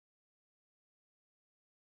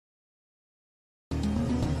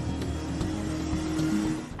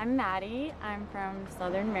I'm Maddie. I'm from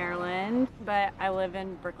Southern Maryland, but I live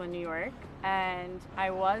in Brooklyn, New York. And I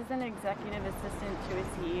was an executive assistant to a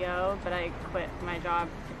CEO, but I quit my job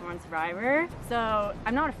to become a survivor. So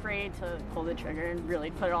I'm not afraid to pull the trigger and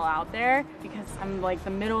really put it all out there because I'm like the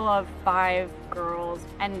middle of 5 girls.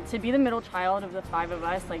 And to be the middle child of the 5 of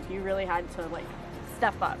us, like you really had to like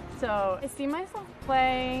step up. So I see myself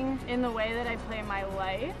playing in the way that I play my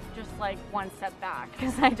life, just like one step back,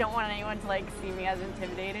 because I don't want anyone to like see me as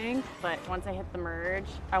intimidating. But once I hit the merge,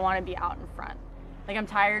 I want to be out in front. Like I'm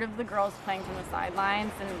tired of the girls playing from the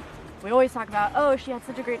sidelines, and we always talk about, oh, she had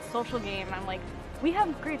such a great social game. And I'm like, we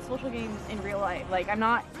have great social games in real life. Like I'm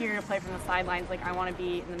not here to play from the sidelines. Like I want to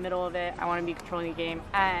be in the middle of it. I want to be controlling the game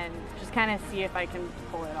and just kind of see if I can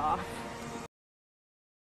pull it off.